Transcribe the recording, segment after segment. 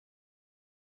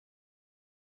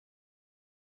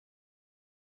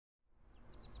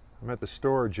I'm at the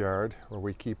storage yard where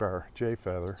we keep our jay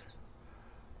feather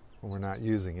when we're not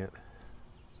using it.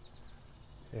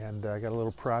 And I got a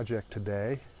little project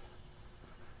today.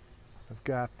 I've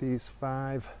got these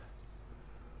 5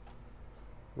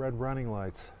 red running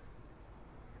lights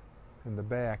in the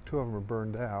back. 2 of them are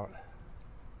burned out.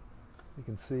 You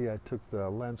can see I took the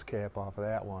lens cap off of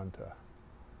that one to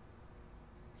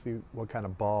see what kind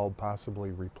of bulb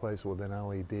possibly replace it with an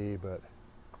LED, but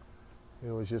it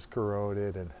was just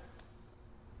corroded, and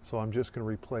so I'm just going to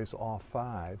replace all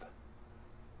 5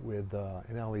 with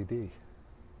an LED.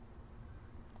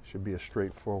 Should be a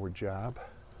straightforward job.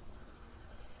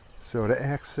 So to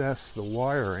access the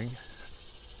wiring,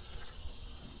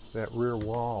 that rear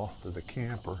wall to the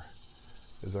camper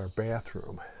is our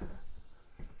bathroom.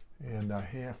 And I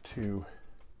have to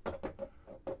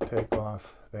take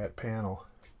off that panel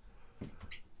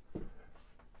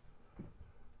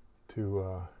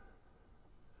to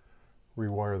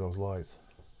rewire those lights.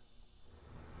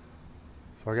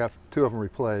 So I got 2 of them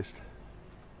replaced.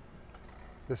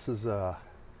 This is the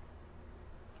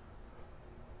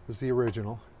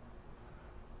original.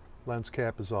 Lens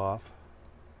cap is off.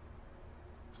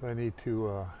 So I need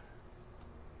to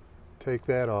take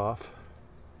that off.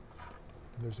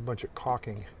 And there's a bunch of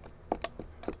caulking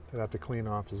that I have to clean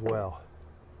off as well.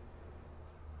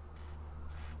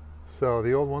 So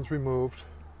the old one's removed,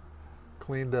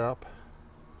 cleaned up,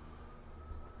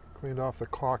 cleaned off the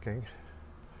caulking.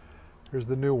 Here's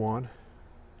the new one.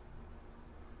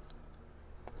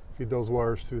 Feed those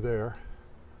wires through there.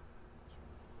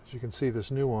 As you can see,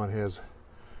 this new one has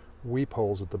weep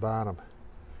holes at the bottom.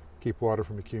 Keep water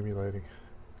from accumulating.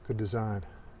 Good design.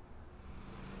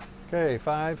 Okay,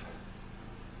 5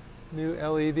 new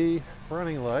LED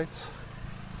running lights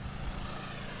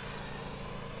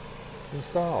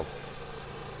installed.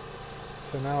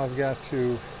 So now I've got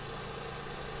to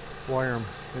wire them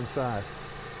inside.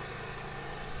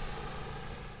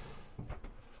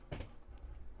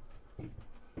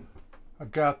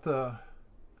 I've got the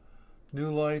new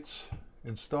lights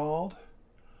installed,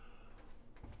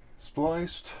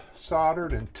 spliced,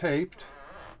 soldered, and taped.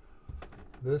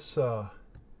 This one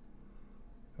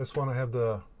I have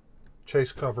the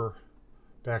chase cover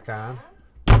back on.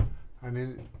 I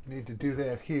need to do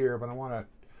that here, but I want to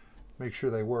make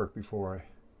sure they work before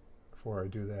I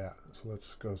do that. So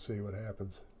let's go see what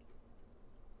happens.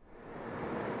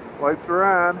 Lights are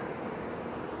on.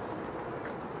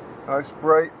 Nice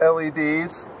bright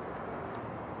LEDs.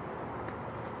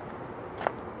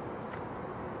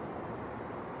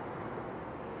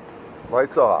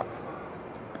 Lights off.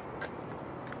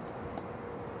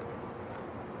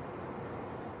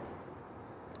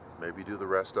 Maybe do the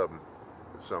rest of them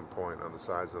at some point on the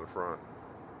sides of the front.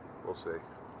 We'll see.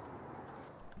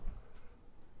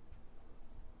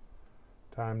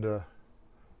 Time to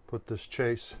put this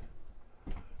chase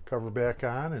cover back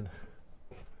on and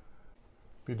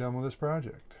be done with this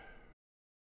project.